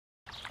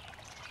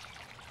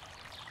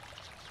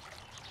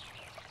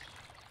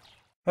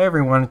Hey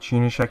everyone, it's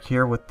Unyshek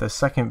here with the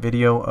second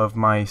video of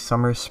my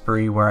summer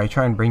spree where I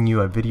try and bring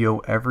you a video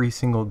every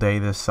single day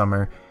this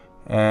summer.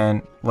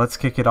 And let's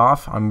kick it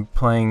off. I'm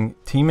playing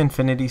Team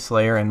Infinity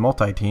Slayer and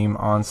MultiTeam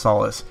on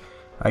Solace.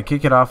 I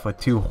kick it off with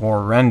two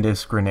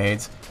horrendous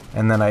grenades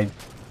and then I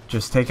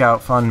just take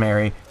out Fun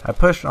Mary. I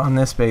pushed on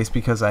this base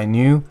because I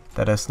knew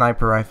that a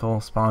sniper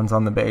rifle spawns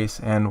on the base,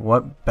 and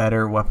what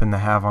better weapon to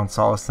have on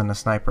Solace than a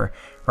sniper.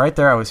 Right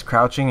there I was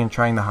crouching and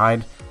trying to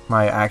hide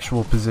my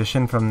actual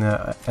position from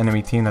the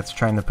enemy team that's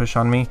trying to push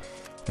on me,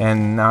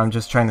 and now I'm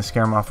just trying to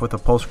scare him off with a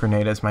pulse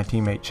grenade as my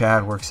teammate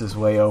Chad works his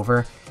way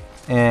over.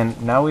 And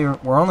now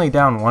we're only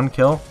down one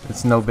kill.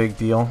 It's no big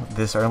deal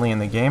this early in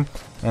the game,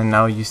 and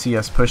now you see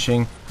us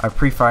pushing. I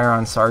pre-fire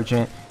on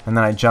Sergeant and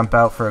then I jump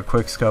out for a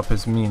quick scope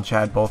as me and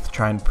Chad both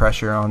try and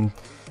pressure on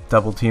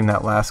double team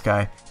that last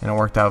guy, and it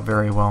worked out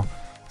very well.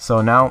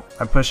 So now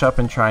I push up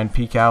and try and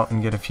peek out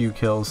and get a few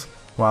kills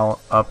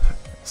while up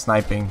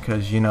sniping,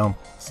 because you know,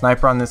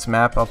 sniper on this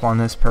map up on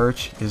this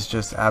perch is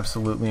just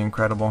absolutely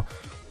incredible,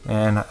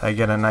 and I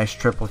get a nice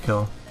triple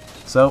kill.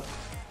 So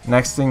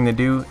next thing to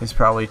do is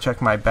probably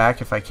check my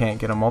back if I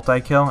can't get a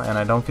multi-kill and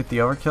I don't get the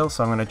overkill,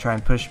 so I'm going to try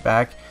and push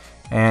back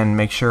and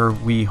make sure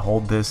we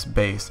hold this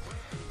base.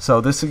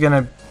 So this is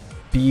going to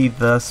be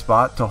the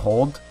spot to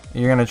hold.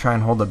 You're going to try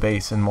and hold the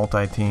base in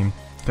multi-team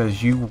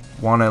because you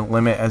want to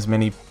limit as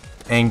many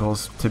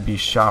angles to be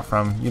shot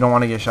from. You don't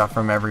want to get shot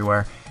from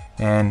everywhere,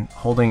 and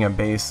holding a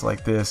base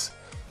like this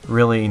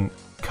really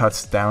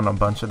cuts down a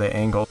bunch of the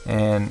angles,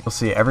 and you'll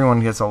see everyone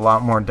gets a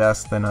lot more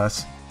deaths than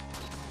us.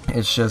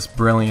 It's just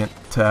brilliant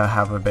to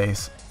have a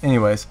base.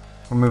 Anyways,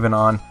 we're moving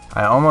on.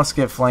 I almost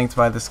get flanked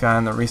by this guy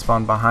on the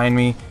respawn behind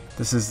me.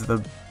 This is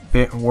the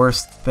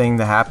worst thing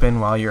to happen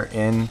while you're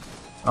in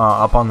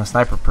up on the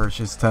sniper perch,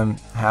 is to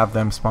have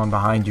them spawn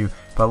behind you.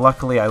 But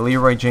luckily I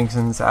Leroy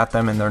Jenkins at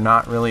them and they're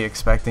not really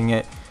expecting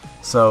it,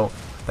 so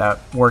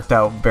that worked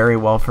out very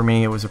well for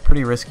me. It was a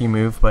pretty risky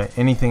move, but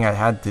anything I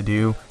had to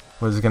do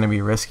was going to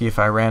be risky. If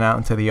I ran out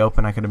into the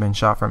open, I could have been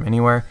shot from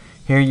anywhere.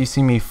 Here you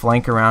see me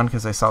flank around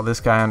because I saw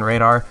this guy on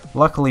radar.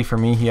 Luckily for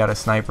me, he had a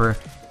sniper,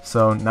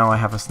 so now I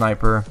have a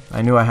sniper.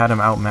 I knew I had him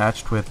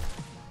outmatched with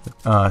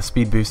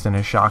speed boost and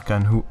a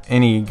shotgun,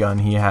 any gun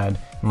he had,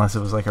 unless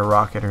it was like a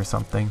rocket or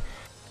something.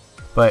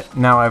 But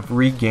now I've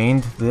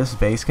regained this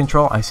base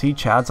control. I see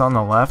Chad's on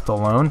the left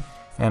alone,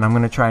 and I'm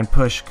going to try and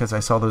push because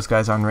I saw those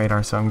guys on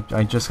radar. So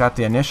I just got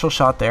the initial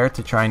shot there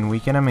to try and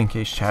weaken him in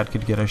case Chad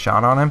could get a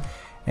shot on him,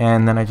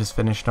 and then I just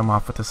finished him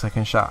off with the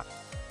second shot.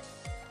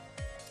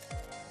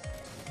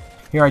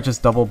 Here I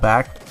just double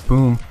back,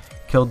 boom,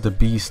 killed the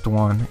beast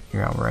one.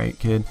 You're alright,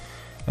 kid.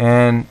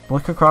 And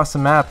look across the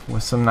map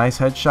with some nice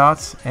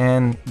headshots,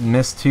 and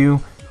missed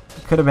two.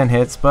 Could have been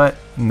hits, but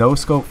no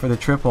scope for the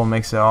triple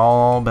makes it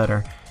all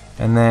better.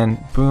 And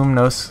then boom,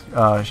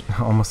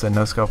 almost said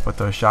no scope with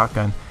the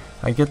shotgun.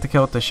 I get the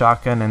kill with the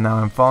shotgun, and now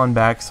I'm falling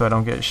back so I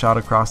don't get shot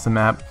across the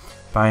map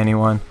by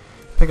anyone.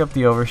 Pick up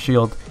the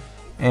overshield,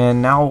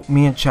 and now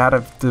me and Chad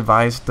have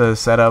devised the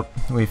setup.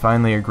 We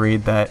finally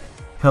agreed that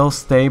he'll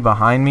stay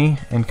behind me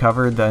and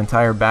cover the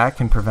entire back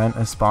and prevent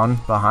a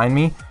spawn behind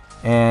me,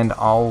 and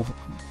I'll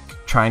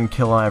try and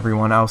kill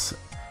everyone else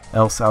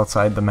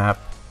outside the map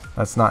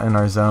that's not in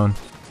our zone.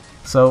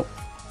 So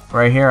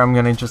right here I'm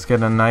gonna just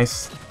get a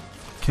nice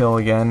kill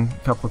again,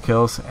 a couple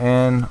kills,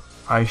 and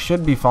I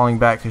should be falling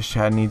back because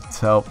Chad needs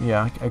help.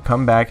 Yeah, I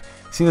come back,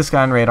 see this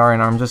guy on radar,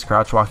 and I'm just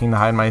crouch walking to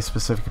hide my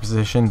specific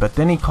position, but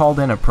then he called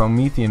in a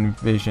Promethean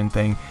vision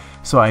thing,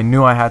 so I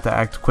knew I had to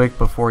act quick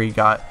before he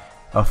got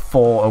a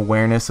full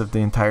awareness of the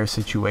entire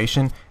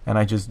situation, and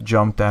I just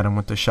jumped at him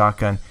with the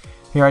shotgun.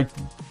 Here I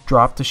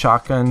dropped the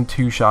shotgun,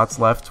 2 shots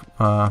left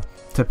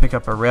to pick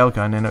up a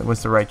railgun, and it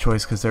was the right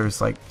choice because there was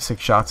like 6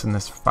 shots in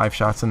this, 5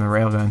 shots in the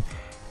railgun.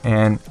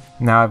 And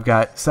now I've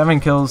got 7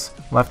 kills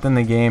left in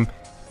the game.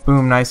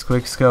 Boom, nice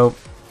quick scope,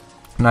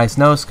 nice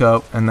no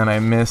scope, and then I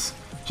miss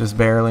just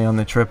barely on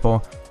the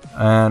triple,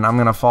 and I'm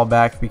gonna fall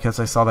back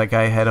because I saw that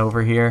guy head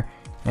over here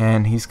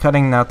and he's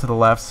cutting now to the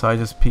left, so I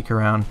just peek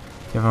around,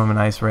 give him a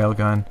nice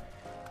railgun,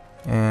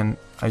 and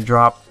I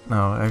drop.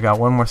 No, I got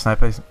one more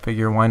snipe. I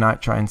figure why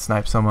not try and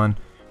snipe someone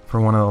for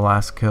one of the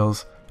last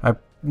kills.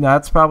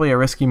 That's probably a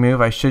risky move.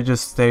 I should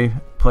just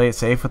play it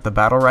safe with the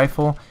battle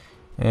rifle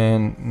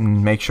and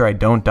make sure I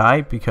don't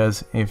die,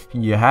 because if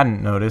you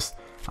hadn't noticed,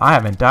 I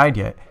haven't died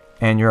yet,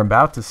 and you're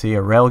about to see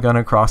a railgun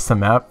across the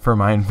map for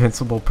my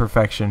invincible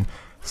perfection.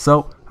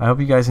 So I hope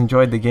you guys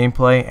enjoyed the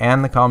gameplay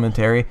and the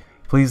commentary.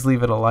 Please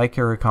leave it a like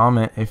or a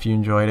comment if you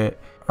enjoyed it.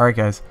 Alright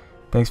guys,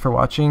 thanks for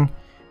watching,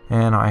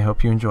 and I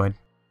hope you enjoyed.